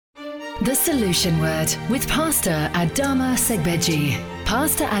The Solution Word with Pastor Adama Segbeji.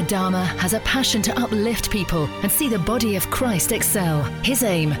 Pastor Adama has a passion to uplift people and see the body of Christ excel. His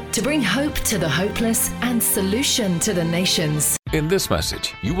aim, to bring hope to the hopeless and solution to the nations. In this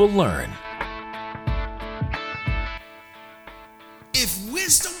message, you will learn. If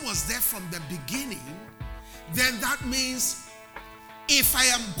wisdom was there from the beginning, then that means if I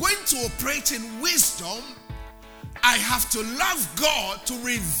am going to operate in wisdom, I have to love God to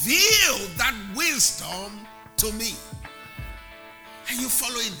reveal that wisdom to me. Are you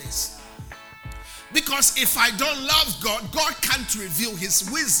following this? Because if I don't love God, God can't reveal his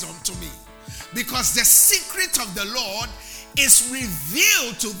wisdom to me. Because the secret of the Lord is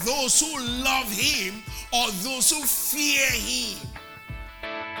revealed to those who love him or those who fear him.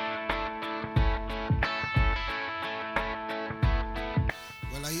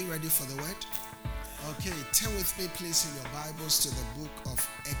 Well, are you ready for the word? Okay, turn with me please in your Bibles to the book of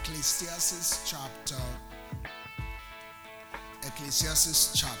Ecclesiastes chapter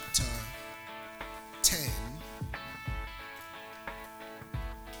 10.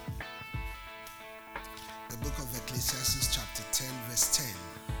 The book of Ecclesiastes chapter 10 verse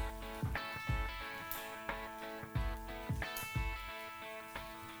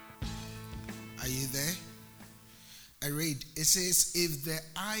 10. Are you there? I read, it says, if the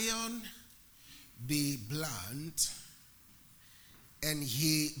iron be blunt, and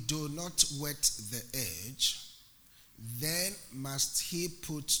he do not whet the edge, then must he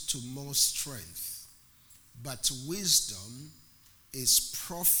put to more strength. But wisdom is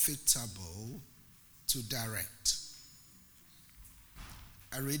profitable to direct.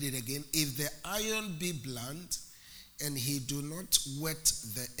 I read it again. If the iron be blunt, and he do not whet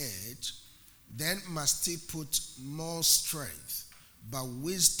the edge, then must he put more strength. But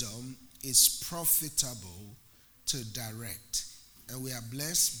wisdom is profitable to direct. And we are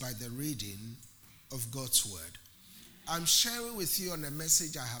blessed by the reading of God's word. I'm sharing with you on a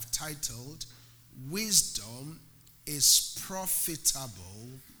message I have titled, Wisdom is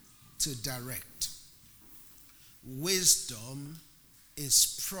Profitable to Direct. Wisdom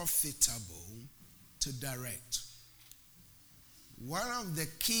is profitable to direct. One of the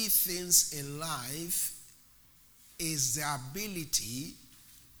key things in life is the ability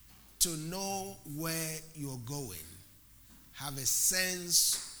to know where you're going, have a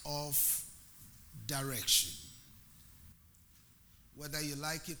sense of direction. Whether you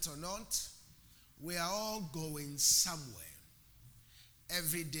like it or not, we are all going somewhere.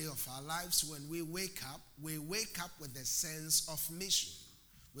 Every day of our lives, when we wake up with a sense of mission,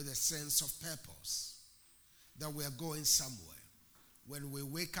 with a sense of purpose, that we are going somewhere. When we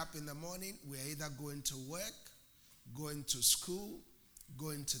wake up in the morning, we are either going to work, going to school,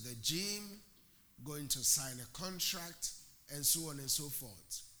 going to the gym, going to sign a contract, and so on and so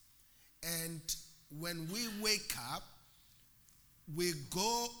forth. And when we wake up, we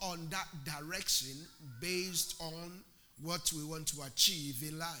go on that direction based on what we want to achieve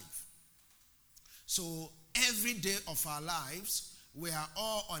in life. So every day of our lives, we are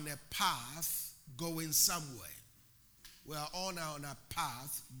all on a path going somewhere. We are all now on a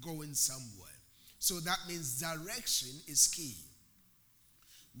path going somewhere. So that means direction is key.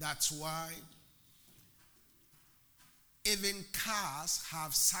 That's why even cars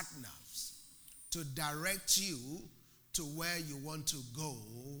have sat-navs to direct you to where you want to go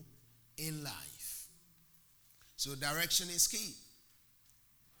in life. So direction is key.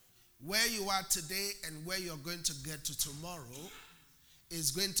 Where you are today and where you're going to get to tomorrow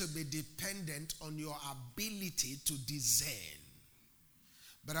is going to be dependent on your ability to discern.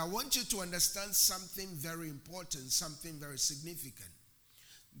 But I want you to understand something very important, something very significant.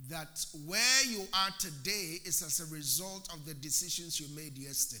 That where you are today is as a result of the decisions you made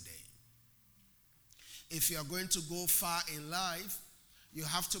yesterday. If you are going to go far in life, you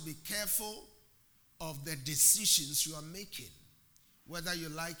have to be careful of the decisions you are making, whether you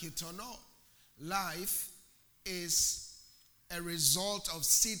like it or not. Life is a result of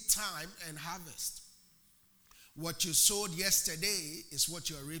seed time and harvest. What you sowed yesterday is what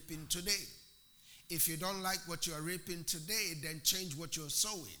you are reaping today. If you don't like what you are reaping today, then change what you're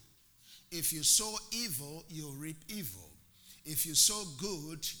sowing. If you sow evil, you'll reap evil. If you sow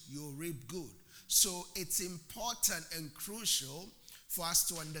good, you'll reap good. So it's important and crucial for us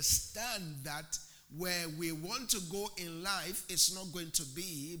to understand that where we want to go in life, it's not going to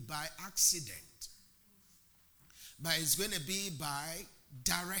be by accident, but it's going to be by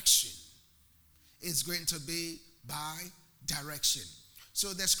direction. It's going to be by direction.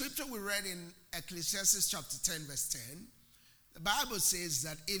 So the scripture we read in Ecclesiastes chapter 10 verse 10, the Bible says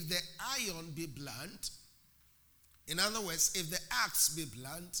that if the iron be blunt, in other words, if the axe be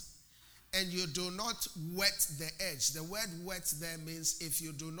blunt, and you do not wet the edge. The word wet there means if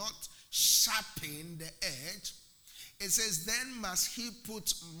you do not sharpen the edge, it says, then must he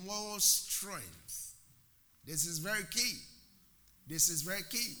put more strength. This is very key. This is very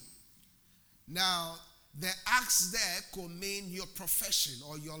key. Now, the axe there could mean your profession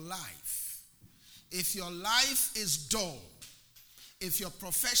or your life. If your life is dull, if your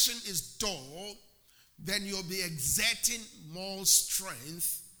profession is dull, then you'll be exerting more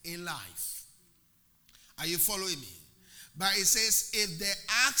strength in life. Are you following me? But it says, if the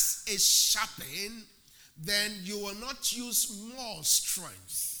axe is sharpened, then you will not use more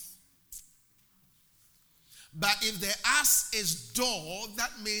strength. But if the axe is dull,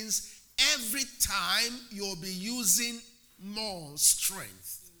 that means every time you'll be using more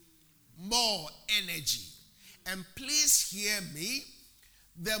strength, more energy. And please hear me,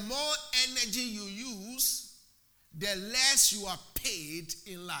 the more energy you use, the less you are paid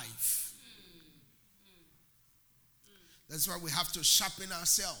in life. That's why we have to sharpen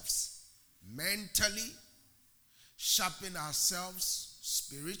ourselves mentally, sharpen ourselves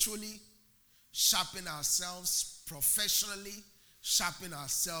spiritually, sharpen ourselves professionally, sharpen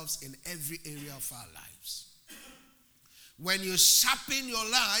ourselves in every area of our lives. When you sharpen your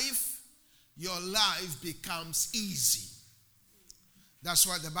life becomes easy. That's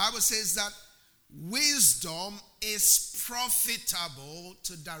why the Bible says that wisdom is profitable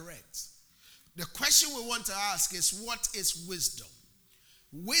to direct. The question we want to ask is, what is wisdom?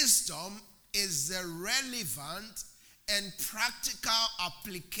 Wisdom is the relevant and practical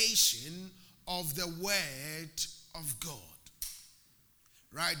application of the Word of God.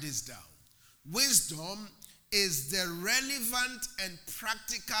 Write this down. Wisdom is the relevant and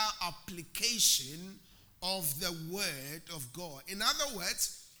practical application of the Word of God. In other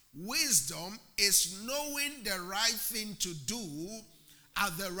words, wisdom is knowing the right thing to do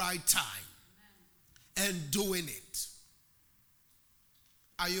at the right time and doing it.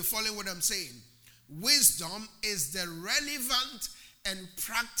 Are you following what I'm saying? Wisdom is the relevant and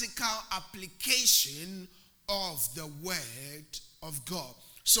practical application of the Word of God.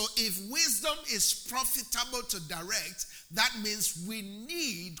 So if wisdom is profitable to direct, that means we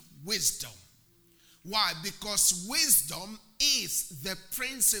need wisdom. Why? Because wisdom is the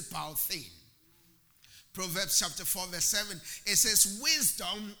principal thing. Proverbs chapter 4 verse 7, it says,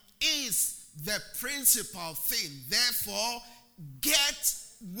 wisdom is the principal thing. Therefore, get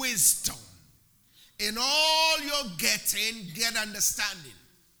wisdom. In all you're getting, get understanding.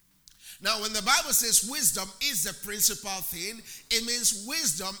 Now, when the Bible says wisdom is the principal thing, it means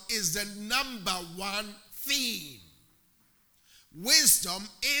wisdom is the number one thing. Wisdom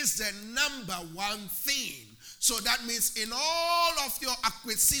is the number one thing. So that means in all of your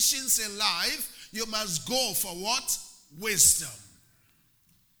acquisitions in life, you must go for what? Wisdom.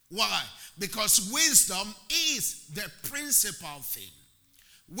 Why? Because wisdom is the principal thing.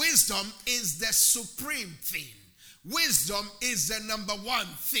 Wisdom is the supreme thing. Wisdom is the number one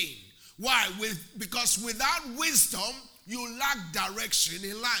thing. Why? Because without wisdom, you lack direction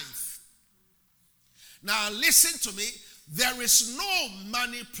in life. Now listen to me. There is no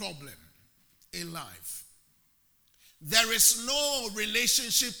money problem in life. There is no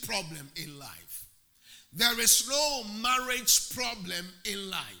relationship problem in life. There is no marriage problem in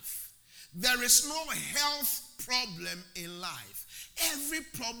life. There is no health problem in life. Every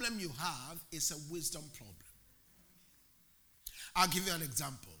problem you have is a wisdom problem. I'll give you an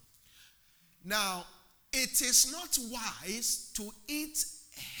example. Now, it is not wise to eat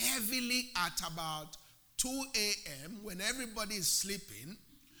heavily at about 2 a.m. when everybody is sleeping.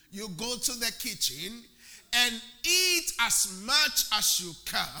 You go to the kitchen and eat as much as you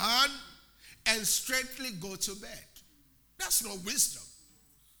can and straightly go to bed. That's no wisdom.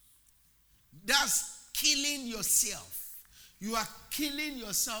 That's killing yourself. You are killing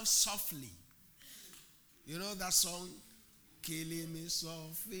yourself softly. You know that song? Killing me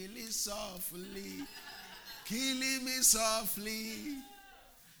softly, softly. Killing me softly.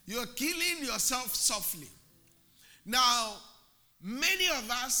 You're killing yourself softly. Now, many of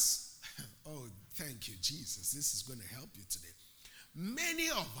us, oh, thank you, Jesus. This is going to help you today. Many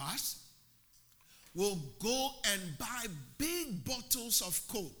of us will go and buy big bottles of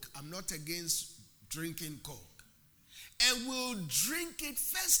Coke. I'm not against drinking Coke. And we'll drink it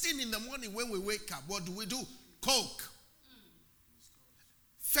first thing in the morning when we wake up. What do? Coke.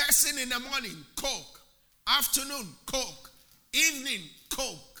 First thing in the morning, Coke. Afternoon, Coke. Evening,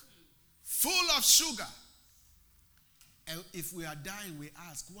 Coke. Full of sugar. And if we are dying, we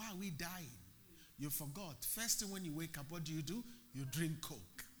ask, why are we dying? You forgot. First thing when you wake up, what do? You drink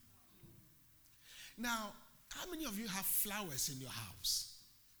Coke. Now, how many of you have flowers in your house?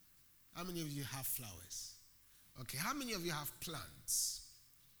 How many of you have flowers? Okay, how many of you have plants?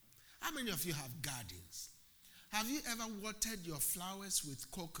 How many of you have gardens? Have you ever watered your flowers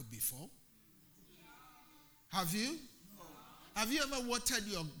with coke before? Have you? Have you ever watered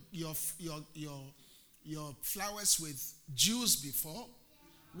your flowers with juice before?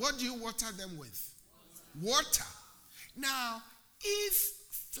 What do you water them with? Water. Now, if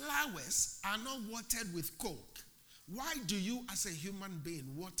flowers are not watered with coke, why do you as a human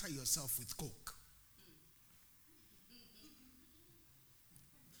being water yourself with coke?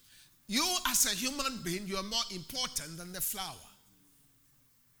 You as a human being, you are more important than the flower.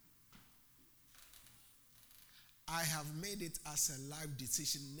 I have made it as a life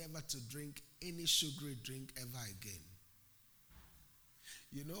decision never to drink any sugary drink ever again.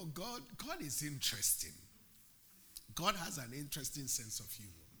 You know, God is interesting. God has an interesting sense of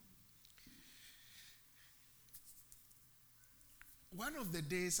humor. One of the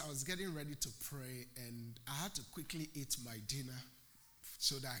days I was getting ready to pray and I had to quickly eat my dinner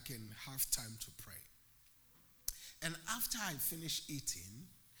so that I can have time to pray. And after I finished eating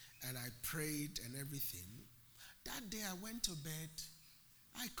and I prayed and everything, that day I went to bed,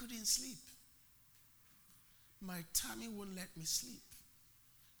 I couldn't sleep. My tummy wouldn't let me sleep.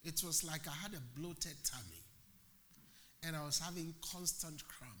 It was like I had a bloated tummy. And I was having constant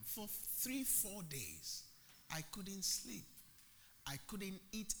cramp. For 3-4 days, I couldn't sleep. I couldn't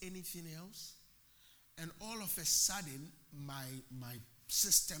eat anything else. And all of a sudden, my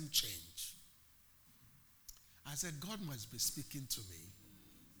system changed. I said, God must be speaking to me.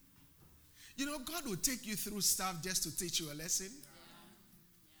 You know, God will take you through stuff just to teach you a lesson.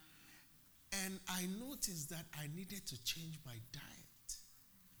 And I noticed that I needed to change my diet.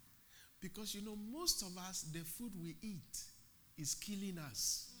 Because, you know, most of us, the food we eat is killing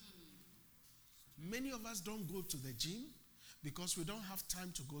us. Many of us don't go to the gym because we don't have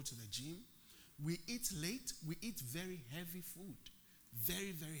time to go to the gym. We eat late. We eat very heavy food.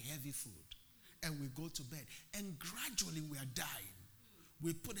 Very, very heavy food. And we go to bed. And gradually we are dying.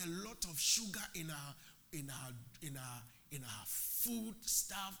 We put a lot of sugar in our food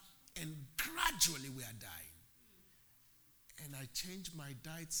stuff, and gradually we are dying. And I changed my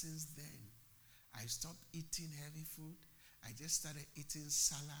diet since then. I stopped eating heavy food. I just started eating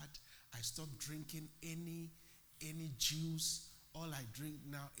salad. I stopped drinking any juice. All I drink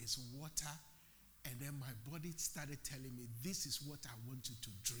now is water. And then my body started telling me, this is what I want you to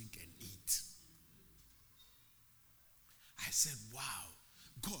drink and eat. I said, wow,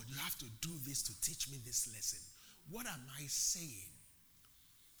 God, you have to do this to teach me this lesson. What am I saying?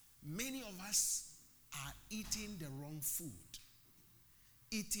 Many of us are eating the wrong food,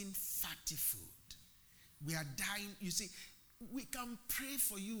 eating fatty food. We are dying. You see, we can pray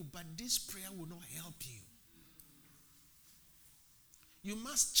for you, but this prayer will not help you. You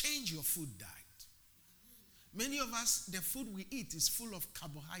must change your food diet. Many of us, the food we eat is full of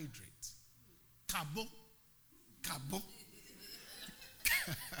carbohydrates. Carbo.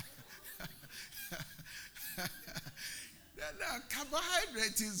 No,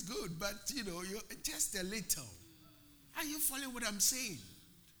 carbohydrate is good, but you know, you're just a little. Are you following what I'm saying?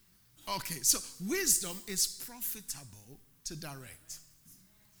 Okay, so wisdom is profitable to direct.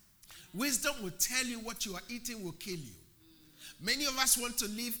 Wisdom will tell you what you are eating will kill you. Many of us want to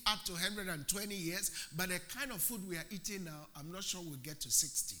live up to 120 years, but the kind of food we are eating now, I'm not sure we'll get to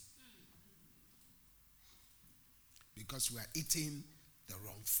 60. Because we are eating the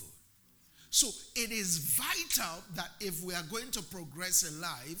wrong food. So it is vital that if we are going to progress in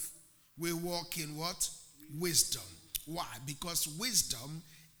life, we walk in what? Wisdom. Why? Because wisdom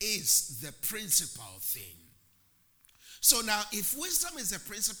is the principal thing. So now, if wisdom is the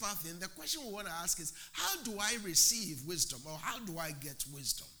principal thing, the question we want to ask is, how do I receive wisdom, or how do I get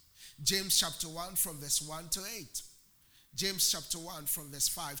wisdom? James chapter 1 from verse 1 to 8. James chapter 1 from verse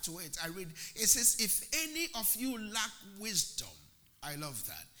 5 to 8. I read, it says, if any of you lack wisdom, I love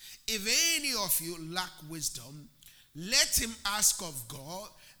that. If any of you lack wisdom, let him ask of God,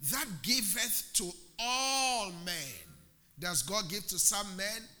 that giveth to all men. Does God give to some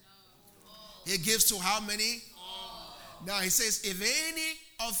men? No. He gives to how many? All. Now he says, if any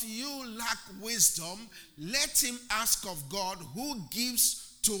of you lack wisdom, let him ask of God, who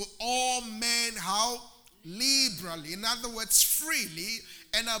gives to all men how? Liberally. In other words, freely,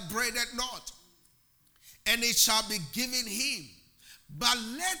 and upbraideth not. And it shall be given him. But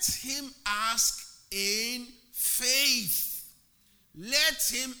let him ask in faith. Let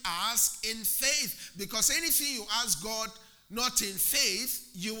him ask in faith. Because anything you ask God not in faith,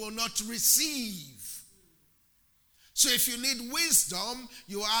 you will not receive. So if you need wisdom,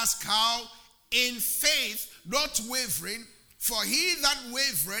 you ask how? In faith, not wavering, For he that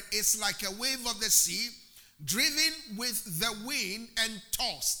wavereth is like a wave of the sea, driven with the wind and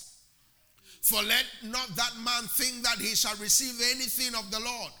tossed. For let not that man think that he shall receive anything of the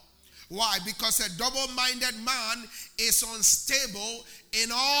Lord. Why? Because a double-minded man is unstable in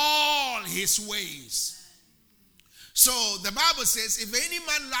all his ways. So the Bible says, if any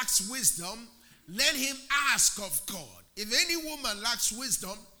man lacks wisdom, let him ask of God. If any woman lacks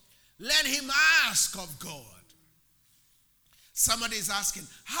wisdom, let him ask of God. Somebody is asking,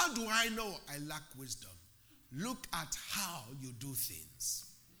 how do I know I lack wisdom? Look at how you do things.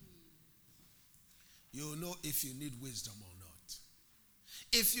 You'll know if you need wisdom or not.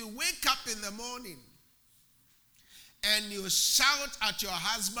 If you wake up in the morning and you shout at your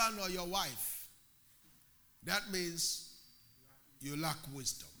husband or your wife, that means you lack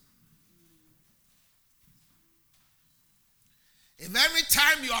wisdom. If every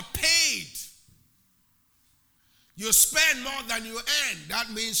time you are paid, you spend more than you earn,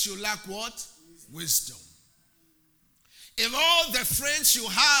 that means you lack what? Wisdom. If all the friends you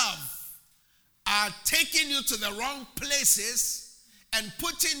have are taking you to the wrong places and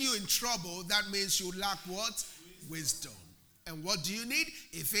putting you in trouble, that means you lack what? Wisdom. And what do you need?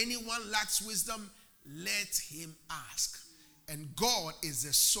 If anyone lacks wisdom, let him ask. And God is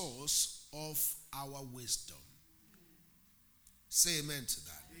the source of our wisdom. Say amen to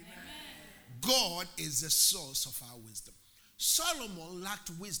that. Amen. God is the source of our wisdom. Solomon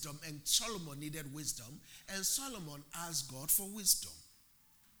lacked wisdom, and Solomon needed wisdom, and Solomon asked God for wisdom.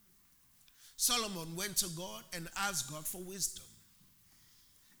 Solomon went to God and asked God for wisdom.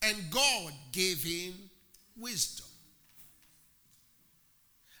 And God gave him wisdom.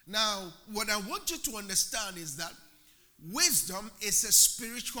 Now, what I want you to understand is that wisdom is a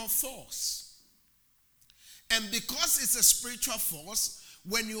spiritual force. And because it's a spiritual force,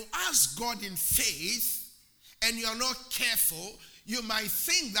 when you ask God in faith and you're not careful, you might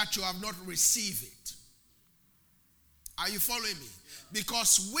think that you have not received it. Are you following me?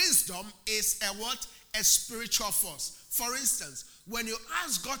 Because wisdom is a what? A spiritual force. For instance, when you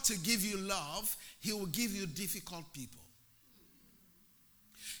ask God to give you love, he will give you difficult people.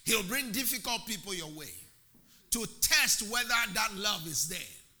 He'll bring difficult people your way to test whether that love is there.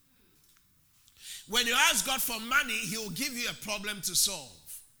 When you ask God for money, he will give you a problem to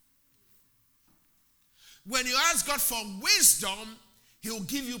solve. When you ask God for wisdom, he will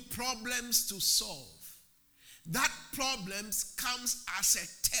give you problems to solve. That problems comes as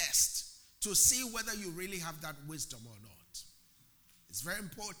a test to see whether you really have that wisdom or not. It's very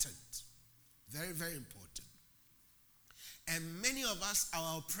important. Very, very important. And many of us,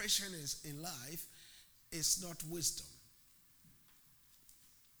 our oppression is in life is not wisdom.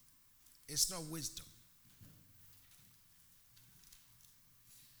 It's not wisdom.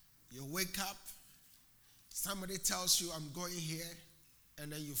 You wake up, somebody tells you, I'm going here,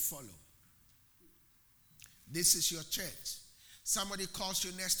 and then you follow. This is your church. Somebody calls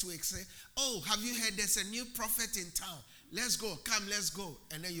you next week, say, oh, have you heard there's a new prophet in town? Let's go, come, let's go.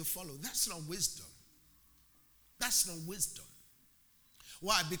 And then you follow. That's not wisdom. That's not wisdom.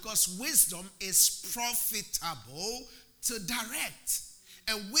 Why? Because wisdom is profitable to direct.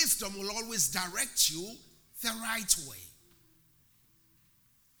 And wisdom will always direct you the right way.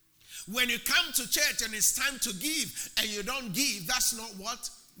 When you come to church and it's time to give and you don't give, that's not what?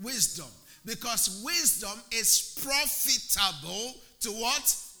 Wisdom. Because wisdom is profitable to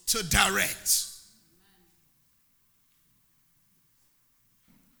what? To direct.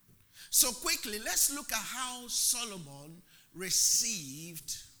 So quickly, let's look at how Solomon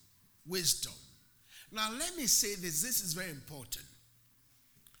received wisdom. Now let me say this. This is very important.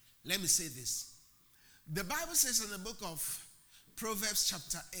 Let me say this. The Bible says in the book of Proverbs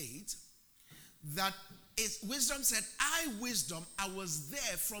chapter 8 that wisdom said, wisdom, I was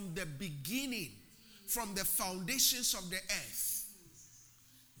there from the beginning, from the foundations of the earth.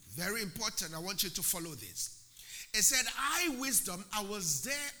 Very important. I want you to follow this. It said, wisdom, I was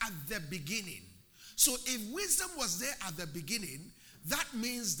there at the beginning. So if wisdom was there at the beginning, that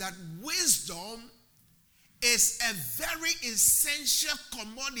means that wisdom is a very essential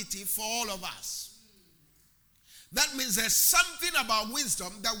commodity for all of us. That means there's something about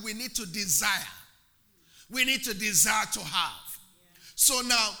wisdom that we need to desire. We need to desire to have. So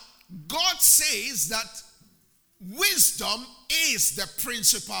now, God says that wisdom is the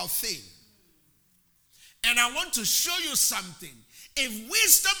principal thing. And I want to show you something. If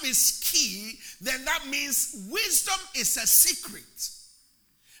wisdom is key, then that means wisdom is a secret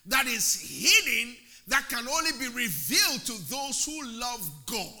that is hidden, that can only be revealed to those who love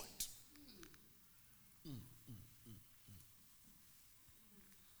God.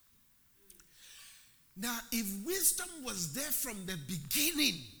 Now, if wisdom was there from the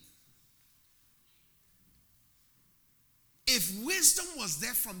beginning,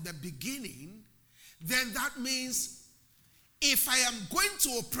 then that means if I am going to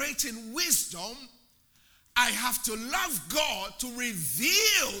operate in wisdom, I have to love God to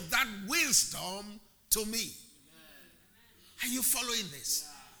reveal that wisdom to me. Are you following this?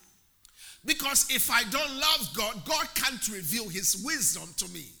 Because if I don't love God, God can't reveal his wisdom to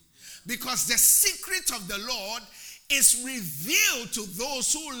me. Because the secret of the Lord is revealed to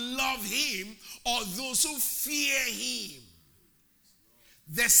those who love him or those who fear him.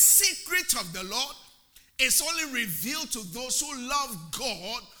 The secret of the Lord is only revealed to those who love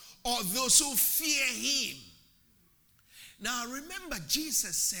God or those who fear him. Now remember,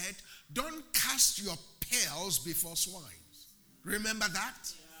 Jesus said, don't cast your pearls before swine. Remember that?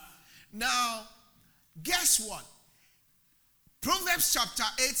 Yeah. Now, guess what? Proverbs chapter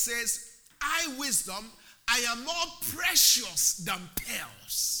 8 says, I, wisdom, I am more precious than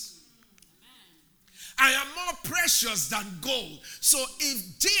pearls. I am more precious than gold. So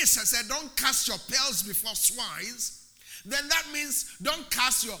if Jesus said, don't cast your pearls before swines, then that means don't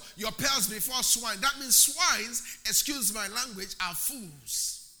cast your pearls before swine. That means swines, excuse my language, are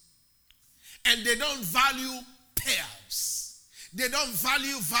fools. And they don't value pearls. They don't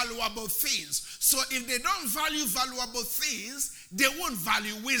value valuable things. So if they don't value valuable things, they won't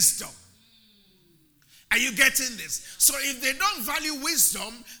value wisdom. Are you getting this? So if they don't value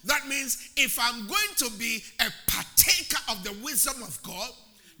wisdom, that means if I'm going to be a partaker of the wisdom of God,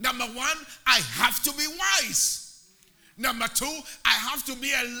 number one, I have to be wise. Number two, I have to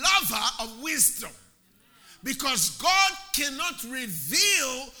be a lover of wisdom. Because God cannot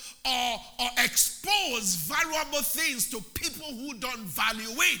reveal or expose valuable things to people who don't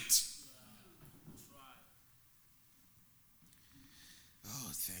value it.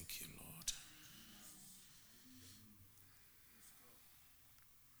 Oh, thank you, Lord.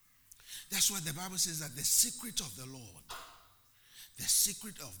 That's why the Bible says that the secret of the Lord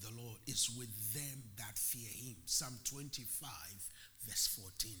is with them that fear him. Psalm 25, verse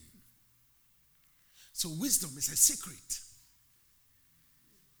 14. So wisdom is a secret.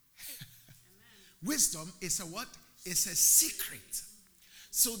 Wisdom is a what? It's a secret.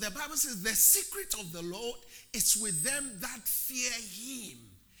 So the Bible says the secret of the Lord is with them that fear him,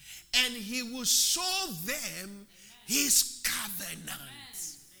 and he will show them his covenant.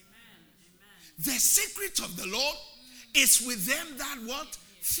 The secret of the Lord is with them that what?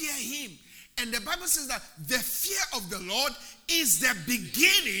 Fear him. And the Bible says that the fear of the Lord is the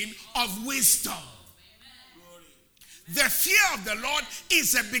beginning of wisdom. The fear of the Lord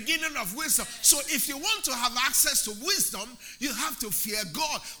is the beginning of wisdom. So if you want to have access to wisdom, you have to fear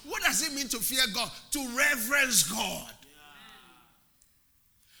God. What does it mean to fear God? To reverence God.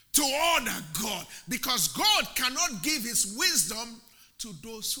 To honor God. Because God cannot give his wisdom to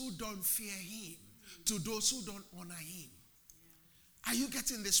those who don't fear him. To those who don't honor him. Are you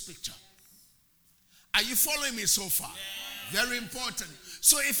getting this picture? Are you following me so far? Very important.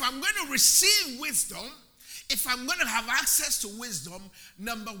 So if I'm going to receive wisdom, if I'm going to have access to wisdom,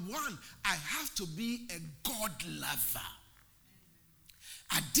 number one, I have to be a God lover.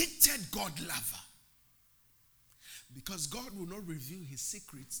 Addicted God lover. Because God will not reveal his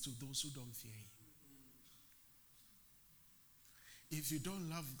secrets to those who don't fear him. If you don't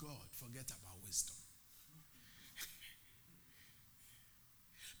love God, forget about wisdom.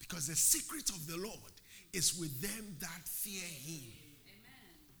 Because the secret of the Lord is with them that fear him.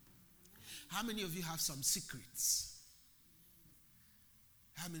 How many of you have some secrets?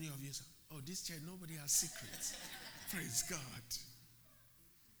 How many of you say, oh, this church, nobody has secrets. Praise God.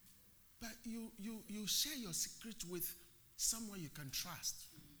 But you share your secret with someone you can trust,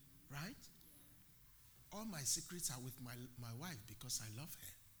 right? All my secrets are with my wife because I love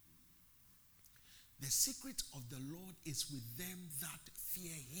her. The secret of the Lord is with them that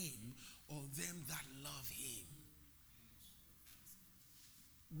fear him or them that love him.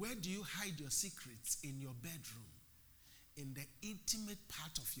 Where do you hide your secrets? In your bedroom, in the intimate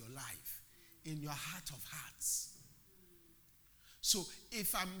part of your life, in your heart of hearts. So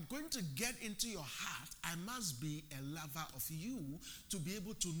if I'm going to get into your heart, I must be a lover of you to be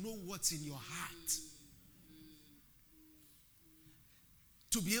able to know what's in your heart.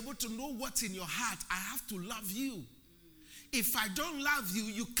 To be able to know what's in your heart, I have to love you. If I don't love you,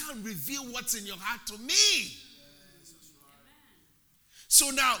 you can't reveal what's in your heart to me. So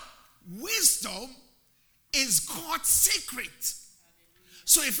now, wisdom is God's secret.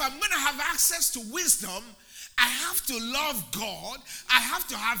 So if I'm going to have access to wisdom, I have to love God. I have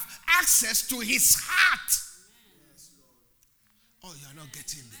to have access to his heart. Oh, you're not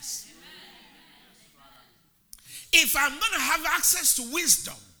getting this. if I'm going to have access to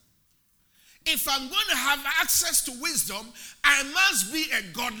wisdom, I must be a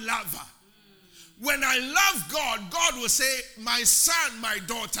God lover. When I love God, God will say, my son, my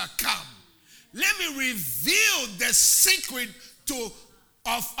daughter, come. Let me reveal the secret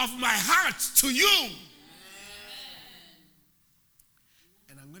of my heart to you.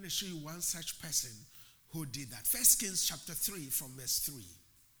 And I'm going to show you one such person who did that. 1 Kings chapter 3 from verse 3.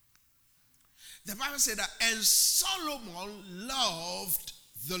 The Bible said that, and Solomon loved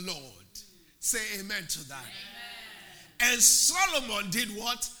the Lord. Say amen to that. Amen. And Solomon did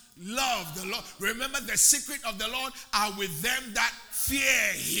what? Love the Lord. Remember, the secret of the Lord are with them that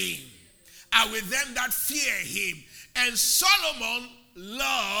fear him. Are with them that fear him. And Solomon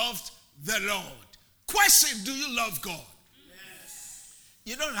loved the Lord. Question, do you love God? Yes.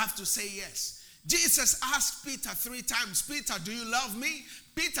 You don't have to say yes. Jesus asked Peter 3 times, Peter, do you love me?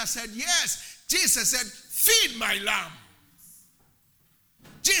 Peter said, yes. Jesus said, feed my lamb.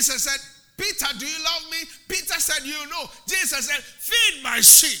 Jesus said, Peter, do you love me? Peter said, you know. Jesus said, feed my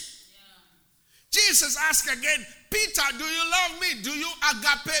sheep. Yeah. Jesus asked again, Peter, do you love me? Do you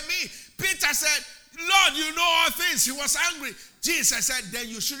agape me? Peter said, Lord, you know all things. He was angry. Jesus said, then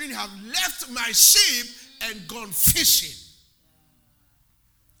you shouldn't have left my sheep and gone fishing.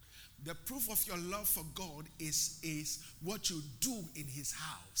 The proof of your love for God is what you do in his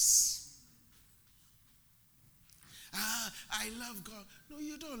house. I love God. No,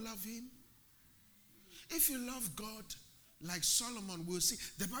 you don't love him. If you love God like Solomon, we'll see.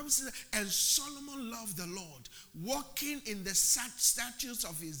 The Bible says, and Solomon loved the Lord, walking in the statutes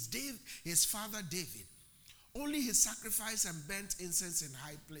of his father David. Only his sacrifice and burnt incense in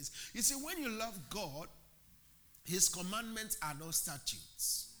high place. You see, when you love God, his commandments are not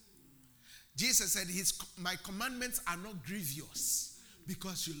statutes. Jesus said, my commandments are not grievous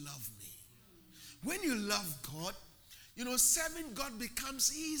because you love me. When you love God, serving God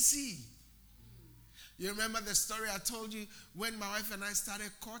becomes easy. You remember the story I told you when my wife and I started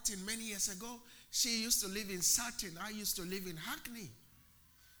courting many years ago? She used to live in Sutton. I used to live in Hackney.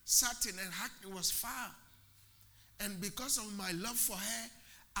 Sutton and Hackney was far. And because of my love for her,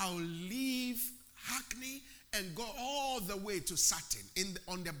 I'll leave Hackney and go all the way to Sutton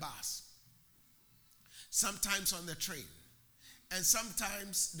on the bus. Sometimes on the train. And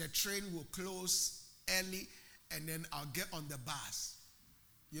sometimes the train will close early and then I'll get on the bus.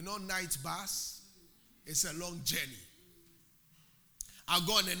 Night bus? It's a long journey. I'll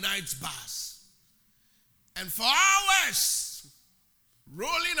go on the night bus. And for hours,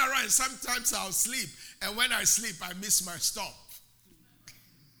 rolling around, sometimes I'll sleep. And when I sleep, I miss my stop.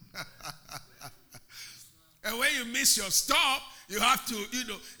 And when you miss your stop, you have to,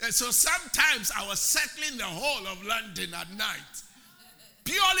 And so sometimes I was circling the whole of London at night.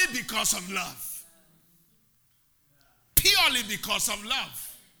 Purely because of love. Purely because of love.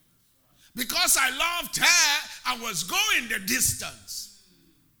 Because I loved her, I was going the distance.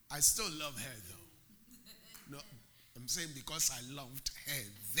 I still love her though. No, I'm saying because I loved her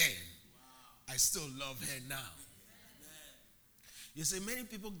then, I still love her now. You see, many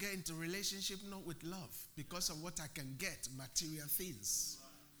people get into relationship not with love, because of what I can get, material things,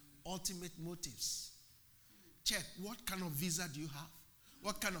 ultimate motives. Check, what kind of visa do you have?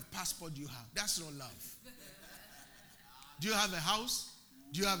 What kind of passport do you have? That's not love. Do you have a house?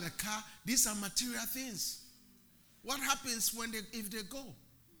 Do you have a car? These are material things. What happens if they go?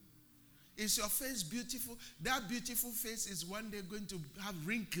 Is your face beautiful? That beautiful face is one day going to have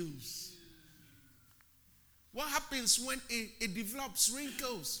wrinkles. What happens when it develops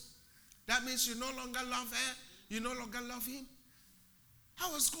wrinkles? That means you no longer love her. You no longer love him.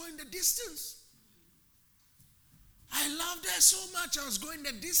 I was going the distance. I loved her so much, I was going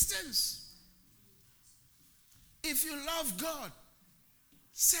the distance. If you love God,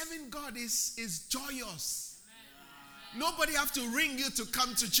 serving God is joyous. Amen. Nobody have to ring you to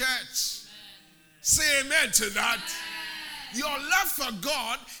come to church. Amen. Say amen to that. Amen. Your love for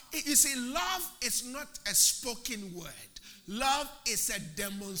God, you see, love is not a spoken word. Love is a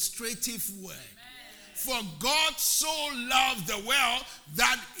demonstrative word. Amen. For God so loved the world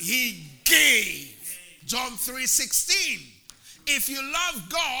that he gave. John 3:16. If you love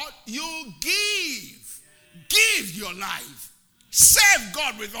God, you give. Give your life. Serve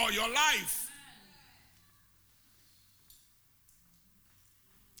God with all your life.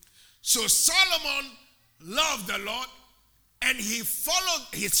 So Solomon loved the Lord and he followed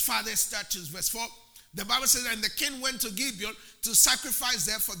his father's statutes. Verse 4, the Bible says, and the king went to Gibeon to sacrifice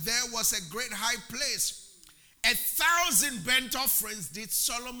there, for there was a great high place. 1,000 burnt offerings did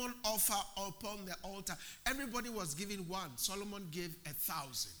Solomon offer upon the altar. Everybody was giving one. Solomon gave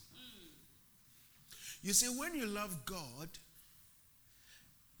 1,000. You see, when you love God,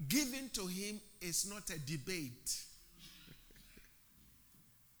 giving to him is not a debate.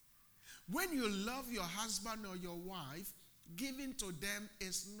 When you love your husband or your wife, giving to them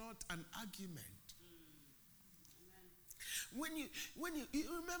is not an argument. When you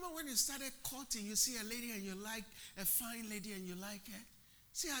remember when you started courting, you see a lady and you like a fine lady and you like her.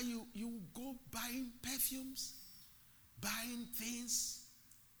 See how you go buying perfumes, buying things.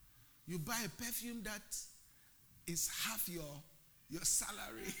 You buy a perfume that is half your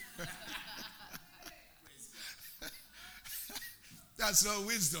salary. That's not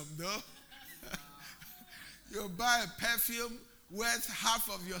wisdom, though. You buy a perfume worth half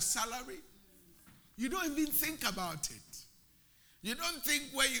of your salary. You don't even think about it. You don't think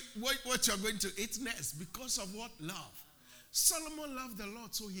what you're going to eat next because of what? Love. Solomon loved the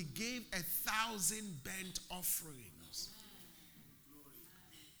Lord, so he gave 1,000 burnt offerings.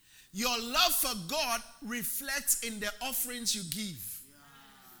 Your love for God reflects in the offerings you give.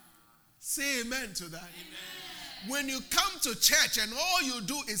 Say amen to that. Amen. When you come to church and all you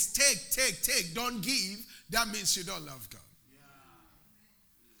do is take, don't give, that means you don't love God.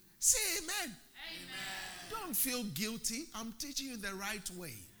 Say amen. Don't feel guilty. I'm teaching you the right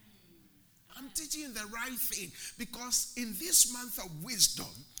way. I'm teaching you the right thing. Because in this month of wisdom,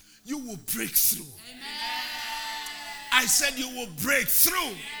 you will break through. Amen. I said you will break through.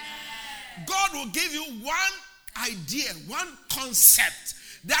 Amen. God will give you one idea, one concept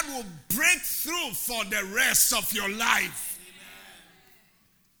that will break through for the rest of your life.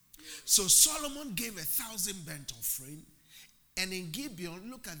 Amen. So Solomon gave 1,000 burnt offering. And in Gibeon,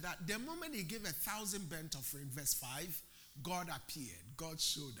 look at that. The moment he gave 1,000 burnt offering, verse 5, God appeared. God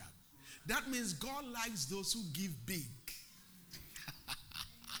showed up. That means God likes those who give big.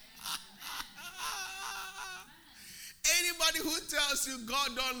 Anybody who tells you God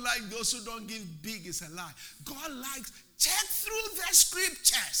don't like those who don't give big is a lie. God likes, check through the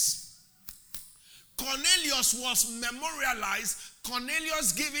scriptures. Cornelius was memorialized.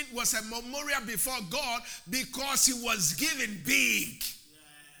 Cornelius' giving was a memorial before God because he was giving big.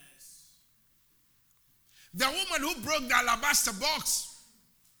 Yes. The woman who broke the alabaster box,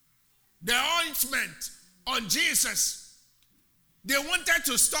 the ointment on Jesus, they wanted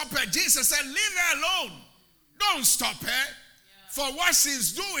to stop her. Jesus said, leave her alone. Don't stop her. Yeah. For what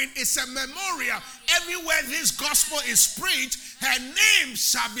she's doing is a memorial. Everywhere this gospel is preached, her name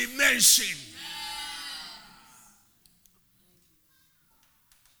shall be mentioned.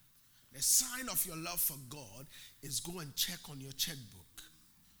 The sign of your love for God is go and check on your checkbook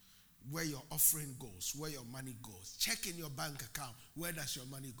where your offering goes, where your money goes. Check in your bank account, where does your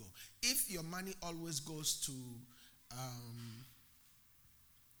money go? If your money always goes to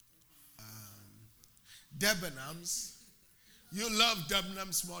Debenhams, you love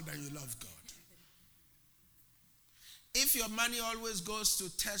Debenhams more than you love God. If your money always goes to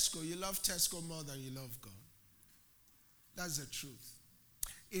Tesco, you love Tesco more than you love God. That's the truth.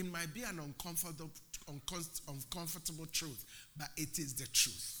 It might be an uncomfortable truth, but it is the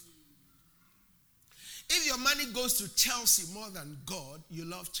truth. If your money goes to Chelsea more than God, you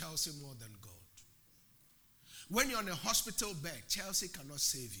love Chelsea more than God. When you're on a hospital bed, Chelsea cannot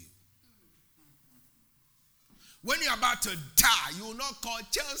save you. When you're about to die, you will not call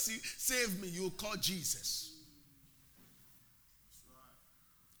Chelsea, save me. You will call Jesus.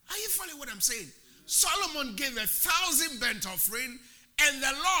 Are you following what I'm saying? Solomon gave 1,000 burnt offering, and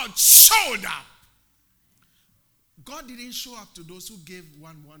the Lord showed up. God didn't show up to those who gave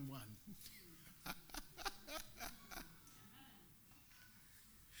 111.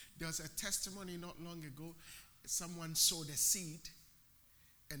 There was a testimony not long ago. Someone sowed a seed,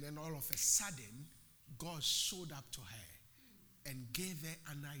 and then all of a sudden, God showed up to her and gave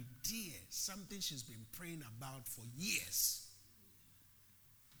her an idea, something she's been praying about for years.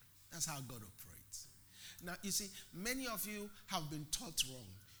 That's how God operates. Now, you see, many of you have been taught wrong.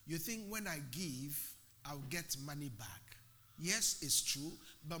 You think when I give, I'll get money back. Yes, it's true,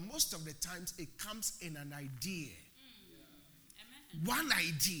 but most of the times it comes in an idea. One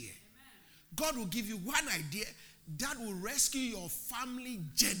idea. God will give you one idea that will rescue your family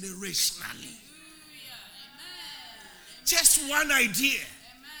generationally. Just one idea.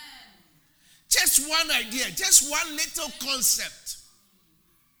 Just one idea. Just one little concept.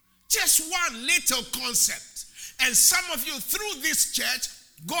 Just one little concept. And some of you, through this church,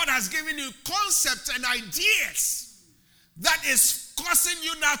 God has given you concepts and ideas that is causing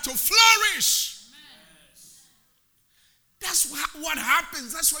you now to flourish. That's what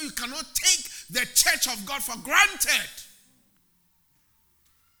happens. That's why you cannot take the church of God for granted.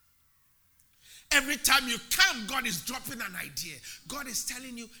 Every time you come, God is dropping an idea. God is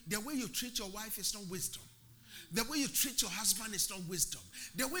telling you the way you treat your wife is not wisdom. The way you treat your husband is not wisdom.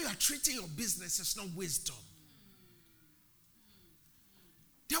 The way you are treating your business is not wisdom.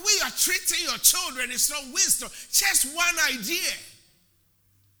 The way you are treating your children is not wisdom. Just one idea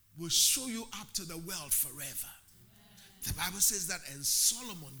will show you up to the world forever. The Bible says that, and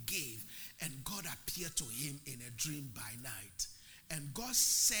Solomon gave, and God appeared to him in a dream by night. And God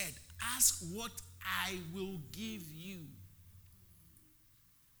said, ask what I will give you.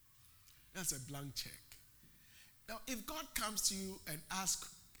 That's a blank check. Now, if God comes to you and ask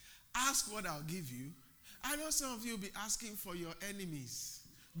what I'll give you, I know some of you will be asking for your enemies.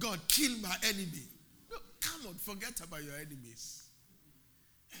 God, kill my enemy. No, come on, forget about your enemies.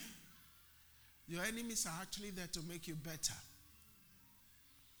 Your enemies are actually there to make you better.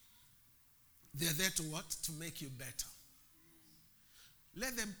 They're there to what? To make you better.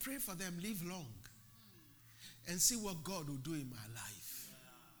 Let them pray for them, live long, and see what God will do in my life.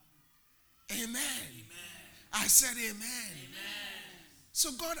 Amen. Amen. I said amen. Amen.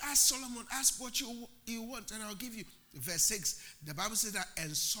 So God asked Solomon, ask what you want, and I'll give you. Verse 6, the Bible says that,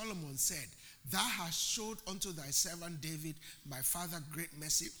 and Solomon said, thou hast showed unto thy servant David, my father, great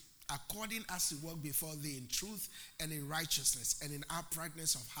mercy, according as he walked before thee in truth and in righteousness and in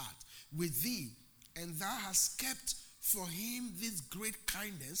uprightness of heart with thee. And thou hast kept for him this great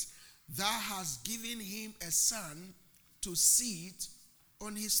kindness. Thou hast given him a son to sit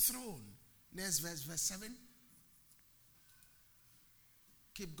on his throne. Next verse, verse 7.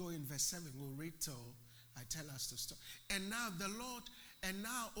 Keep going, verse 7. We'll read till I tell us to stop. And now,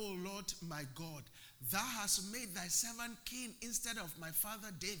 O Lord my God, thou hast made thy servant king instead of my father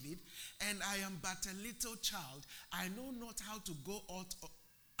David, and I am but a little child. I know not how to go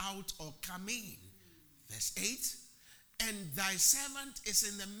out or come in. Verse 8. And thy servant is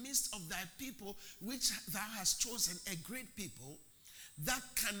in the midst of thy people, which thou hast chosen, a great people, that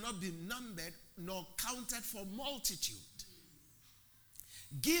cannot be numbered nor counted for multitude.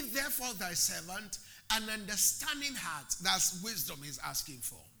 Give therefore thy servant an understanding heart. That's wisdom he's asking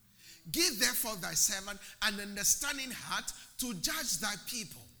for. Give therefore thy servant an understanding heart to judge thy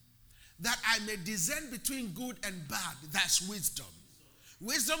people, that I may discern between good and bad. That's wisdom.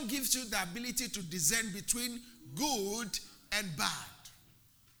 Wisdom gives you the ability to discern between good and bad.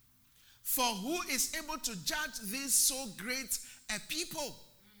 For who is able to judge this so great a people?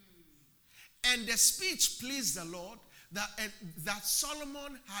 And the speech pleased the Lord, that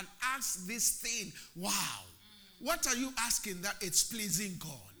Solomon had asked this thing. Wow. What are you asking that it's pleasing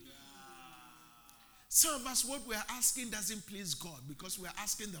God? Some of us, what we're asking doesn't please God because we're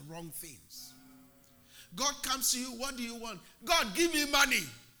asking the wrong things. God comes to you, what do you want? God, give me money.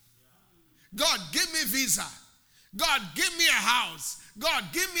 God, give me visa. God, give me a house. God,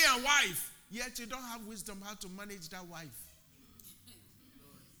 give me a wife. Yet you don't have wisdom how to manage that wife.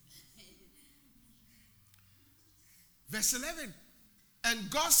 Verse 11, and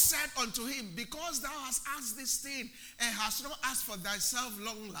God said unto him, because thou hast asked this thing, and hast not asked for thyself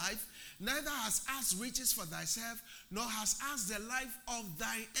long life, neither hast asked riches for thyself, nor hast asked the life of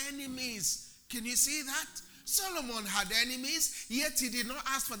thy enemies. Can you see that? Solomon had enemies, yet he did not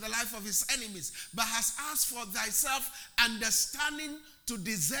ask for the life of his enemies, but has asked for thyself understanding to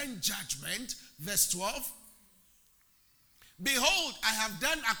discern judgment. Verse 12. Behold, I have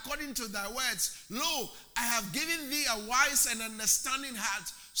done according to thy words. Lo, I have given thee a wise and understanding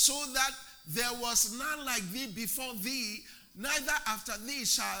heart, so that there was none like thee before thee, neither after thee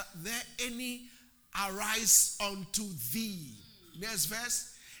shall there any arise unto thee. Next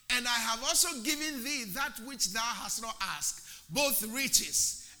verse. And I have also given thee that which thou hast not asked, both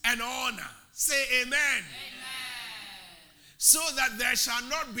riches and honor. Say amen. Amen. So that there shall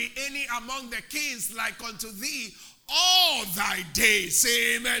not be any among the kings like unto thee all thy days.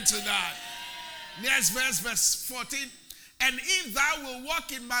 Say amen to that. Next verse, verse 14. And if thou wilt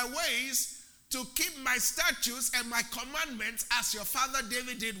walk in my ways to keep my statutes and my commandments as your father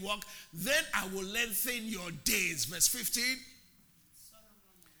David did walk, then I will lengthen your days. Verse 15.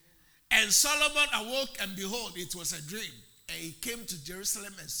 And Solomon awoke, and behold, it was a dream. And he came to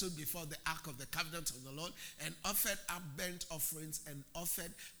Jerusalem and stood before the ark of the covenant of the Lord, and offered up burnt offerings and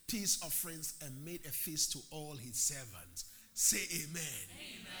offered peace offerings, and made a feast to all his servants. Say amen.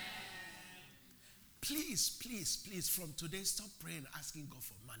 Amen. Please, please, please, from today, stop praying, asking God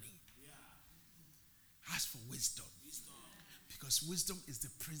for money. Yeah. Ask for wisdom. Because wisdom is the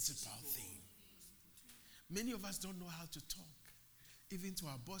principal thing. Many of us don't know how to talk, even to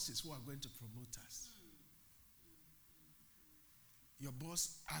our bosses who are going to promote us. Your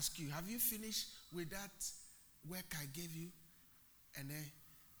boss asks you, have you finished with that work I gave you? And then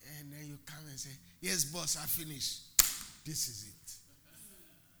And then you come and say, yes, boss, I finished. This is it.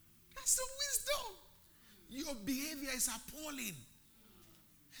 That's the wisdom. Your behavior is appalling.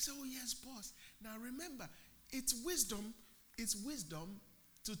 I say, oh yes, boss. Now remember, it's wisdom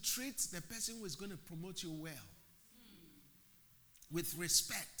to treat the person who is going to promote you well. With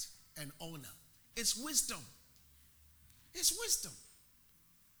respect and honor. It's wisdom. It's wisdom.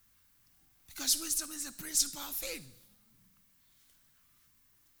 Because wisdom is a principal thing.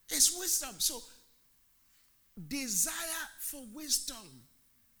 It's wisdom. So, desire for wisdom.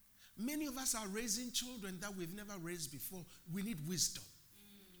 Many of us are raising children that we've never raised before. We need wisdom.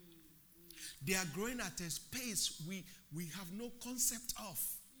 They are growing at a pace we have no concept of.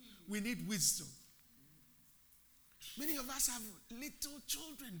 We need wisdom. Many of us have little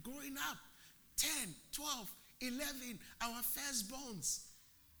children growing up. 10, 12, 11, our firstborns.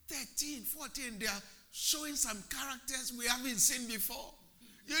 13, 14, they are showing some characters we haven't seen before.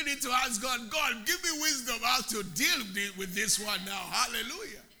 You need to ask God, give me wisdom how to deal with this one now.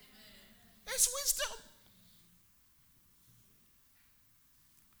 Hallelujah. It's wisdom.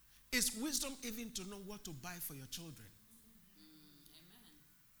 It's wisdom even to know what to buy for your children.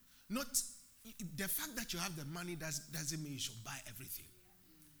 Not the fact that you have the money doesn't mean you should buy everything.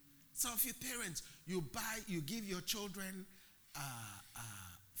 Some of you parents, you give your children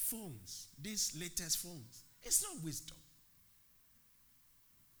phones, these latest phones. It's not wisdom.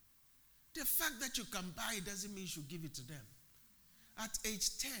 The fact that you can buy it doesn't mean you should give it to them. At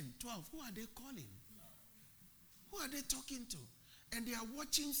age 10, 12, who are they calling? Who are they talking to? And they are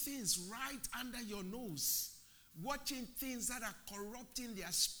watching things right under your nose. Watching things that are corrupting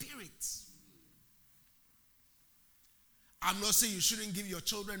their spirits. I'm not saying you shouldn't give your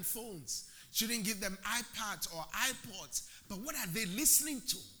children phones. Shouldn't give them iPads or iPods. But what are they listening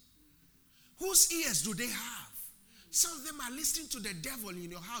to? Whose ears do they have? Some of them are listening to the devil in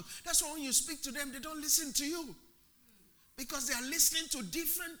your house. That's why when you speak to them, they don't listen to you. Because they are listening to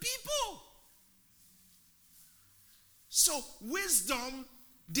different people. So wisdom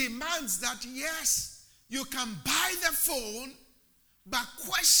demands that, yes, you can buy the phone, but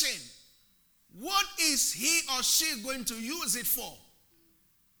question, what is he or she going to use it for?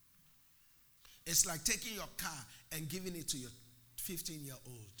 It's like taking your car and giving it to your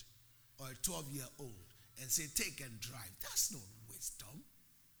 15-year-old or a 12-year-old and say, take and drive. That's not wisdom.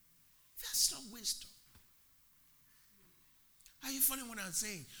 That's not wisdom. Are you following what I'm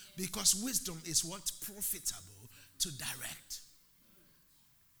saying? Because wisdom is what's profitable to direct.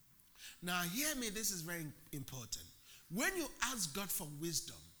 Now, hear me, this is very important. When you ask God for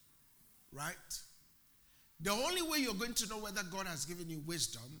wisdom, right? The only way you're going to know whether God has given you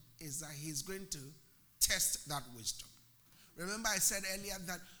wisdom is that he's going to test that wisdom. Remember I said earlier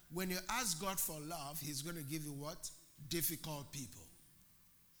that when you ask God for love, he's going to give you what? Difficult people.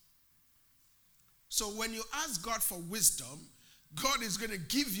 So when you ask God for wisdom, God is going to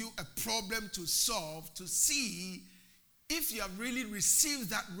give you a problem to solve to see if you have really received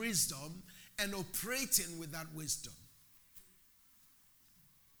that wisdom and operating with that wisdom.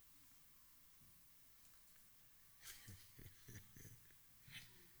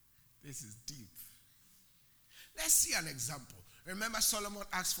 This is deep. Let's see an example. Remember Solomon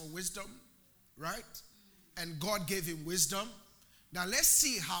asked for wisdom, right? And God gave him wisdom. Now let's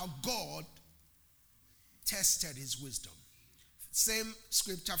see how God tested his wisdom. Same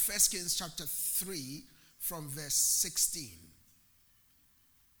scripture, 1 Kings chapter 3 from verse 16.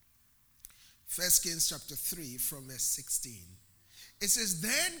 1 Kings chapter 3 from verse 16. It says,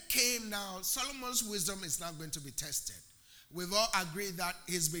 then came now, Solomon's wisdom is now going to be tested. We've all agreed that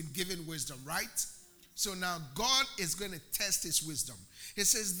he's been given wisdom, right? So now God is going to test his wisdom. It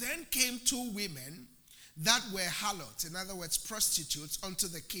says, then came two women that were harlots, in other words, prostitutes, unto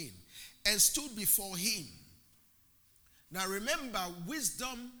the king, and stood before him. Now remember,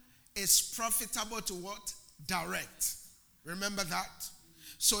 wisdom is profitable to what? Direct. Remember that?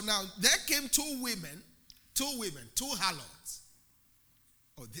 So now there came two harlots.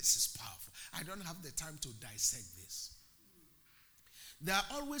 Oh, this is powerful. I don't have the time to dissect this. There are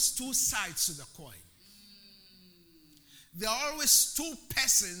always two sides to the coin. There are always two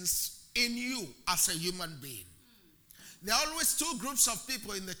persons in you as a human being. There are always two groups of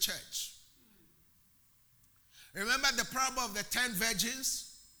people in the church. Remember the parable of the 10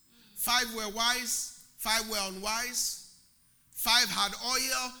 virgins? 5 were wise, 5 were unwise. 5 had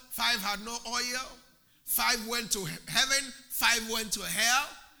oil, 5 had no oil. 5 went to heaven, 5 went to hell.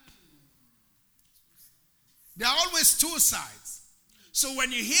 There are always two sides. So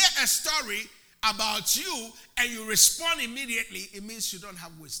when you hear a story about you and you respond immediately, it means you don't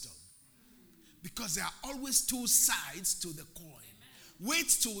have wisdom. Because there are always two sides to the coin. Wait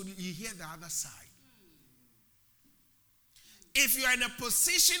till you hear the other side. If you're in a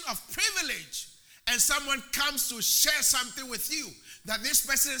position of privilege and someone comes to share something with you, that this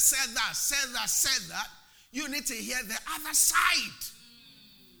person said that, you need to hear the other side.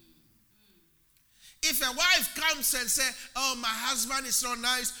 If a wife comes and says, oh, my husband is so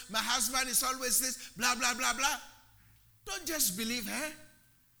nice, my husband is always this, blah, blah, blah, blah, don't just believe her.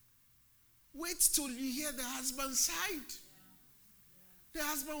 Wait till you hear the husband's side. The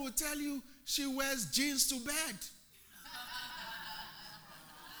husband will tell you she wears jeans to bed.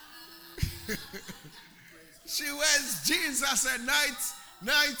 She wears jeans as a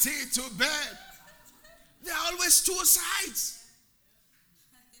nightie to bed. There are always two sides.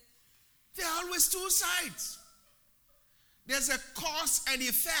 There are always two sides. There's a cause and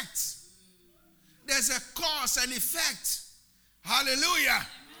effect. There's a cause and effect. Hallelujah.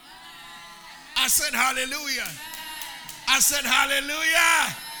 I said hallelujah. I said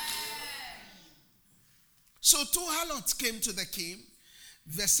hallelujah. So two harlots came to the king.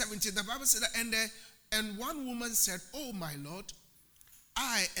 Verse 17, the Bible said that, and one woman said, oh my Lord,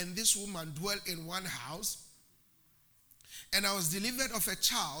 I and this woman dwell in one house, and I was delivered of a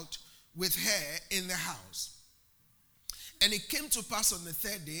child with her in the house. And it came to pass on the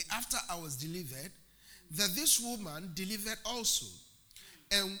third day, after I was delivered, that this woman delivered also.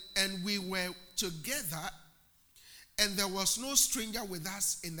 And we were together, and there was no stranger with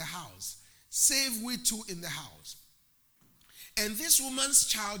us in the house, save we two in the house. And this woman's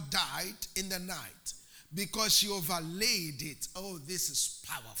child died in the night because she overlaid it. Oh, this is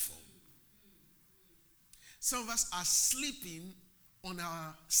powerful. Some of us are sleeping on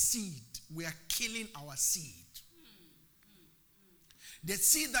our seed. We are killing our seed. The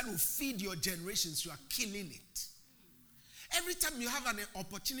seed that will feed your generations, you are killing it. Every time you have an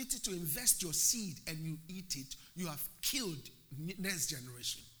opportunity to invest your seed and you eat it, you have killed next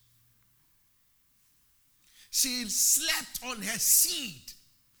generation. She slept on her seed.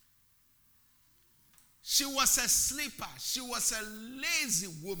 She was a sleeper. She was a lazy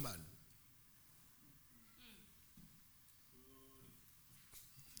woman.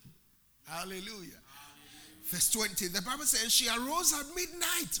 Hallelujah. Verse 20, the Bible says, she arose at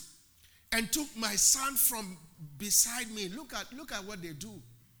midnight and took my son from beside me. Look at what they do.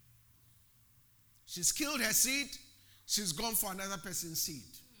 She's killed her seed. She's gone for another person's seed.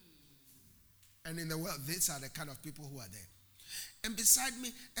 And in the world, these are the kind of people who are there. And beside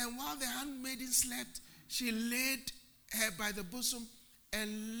me, and while the handmaiden slept, she laid her by the bosom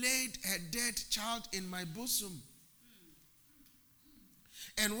and laid her dead child in my bosom.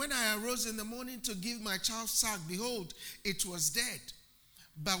 And when I arose in the morning to give my child suck, behold, it was dead.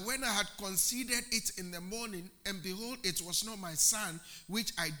 But when I had considered it in the morning, and behold, it was not my son,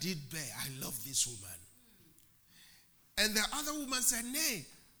 which I did bear. I love this woman. And the other woman said, nay,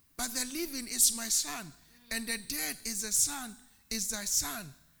 but the living is my son, and the dead is the son, is thy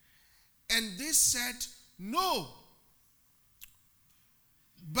son. And this said, no,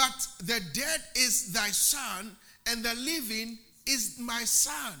 but the dead is thy son, and the living is my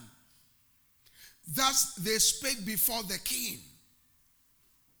son. Thus they spake before the king.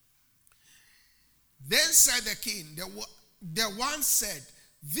 Then said the king, the one said,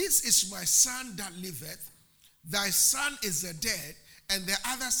 this is my son that liveth, thy son is the dead. And the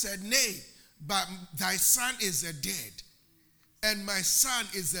other said, nay, but thy son is the dead, and my son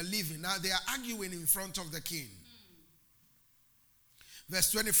is the living. Now they are arguing in front of the king.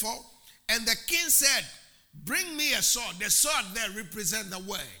 Verse 24, and the king said, bring me a sword. The sword there represents the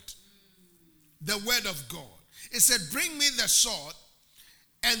word of God. It said, bring me the sword.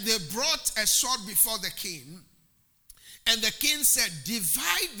 And they brought a sword before the king. And the king said,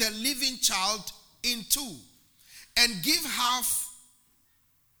 divide the living child in two, and give half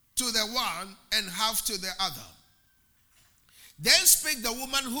to the one and half to the other. Then spake the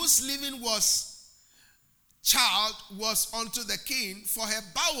woman whose living child was unto the king, for her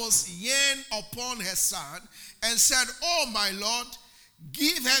bowels yearned upon her son, and said, oh my lord,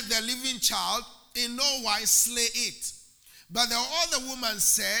 give her the living child, in no wise slay it. But the other woman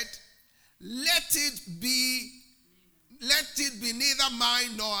said, let it be neither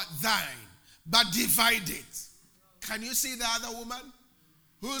mine nor thine, but divide it. Can you see the other woman?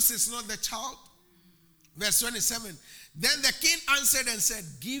 Whose is not the child? Verse 27. Then the king answered and said,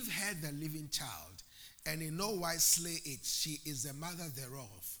 give her the living child, and in no wise slay it. She is the mother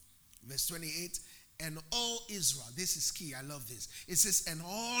thereof. Verse 28. And all Israel, this is key, I love this. It says, and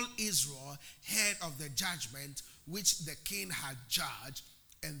all Israel heard of the judgment which the king had judged,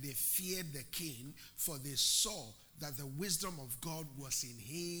 and they feared the king, for they saw that the wisdom of God was in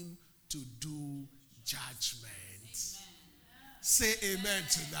him to do judgment. Say amen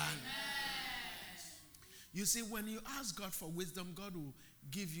to that. You see, when you ask God for wisdom, God will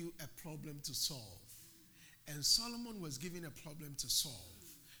give you a problem to solve. And Solomon was given a problem to solve.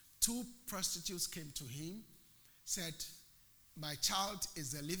 2 prostitutes came to him, said, my child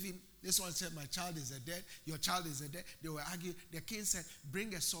is a living. This one said, my child is a dead. Your child is a dead. They were arguing. The king said,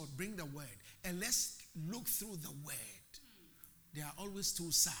 bring a sword, bring the word. And let's look through the word. There are always 2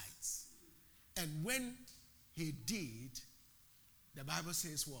 sides. And when he did, the Bible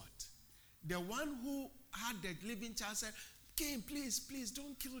says what? The one who had the living child said, king, please,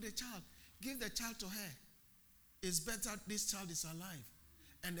 don't kill the child. Give the child to her. It's better this child is alive.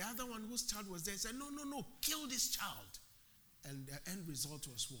 And the other one whose child was there said, no, kill this child. And the end result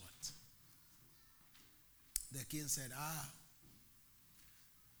was what? The king said,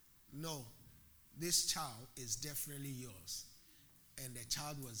 no, this child is definitely yours. And the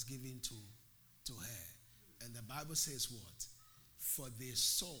child was given to her. And the Bible says what? For they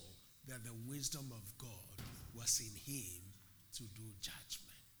saw that the wisdom of God was in him to do judgment.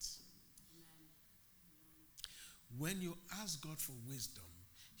 When you ask God for wisdom,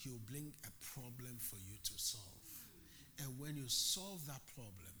 he'll bring a problem for you to solve. And when you solve that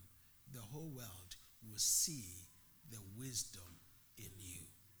problem, the whole world will see the wisdom in you.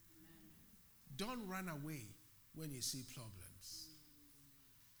 Don't run away when you see problems.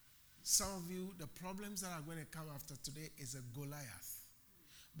 Some of you, the problems that are going to come after today is a Goliath.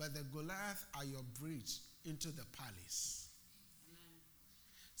 But the Goliath are your bridge into the palace.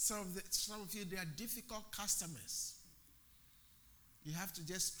 Some of you, they are difficult customers. You have to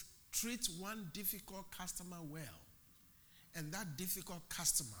just treat one difficult customer well. And that difficult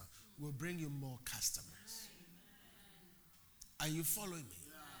customer will bring you more customers. Are you following me?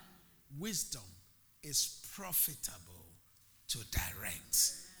 Wisdom is profitable to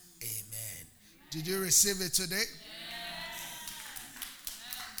direct. Amen. Did you receive it today?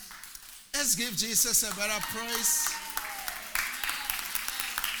 Let's give Jesus a better praise.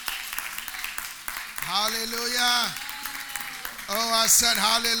 Hallelujah. Oh, I said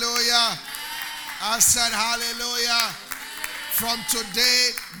hallelujah. I said hallelujah. From today,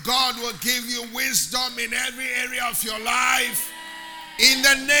 God will give you wisdom in every area of your life. In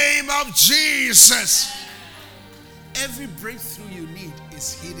the name of Jesus. Every breakthrough you need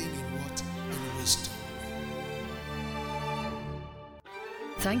is hidden in what? In wisdom.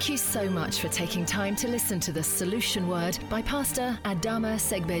 Thank you so much for taking time to listen to the Solution Word by Pastor Adama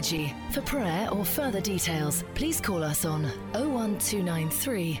Segbeji. For prayer or further details, please call us on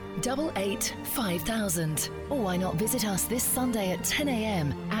 01293 88 5000. Or why not visit us this Sunday at 10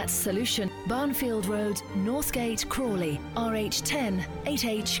 a.m. at Solution, Barnfield Road, Northgate, Crawley, RH10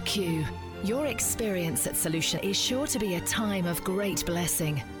 8HQ. Your experience at Solution is sure to be a time of great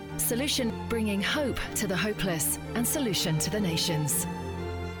blessing. Solution, bringing hope to the hopeless and solution to the nations.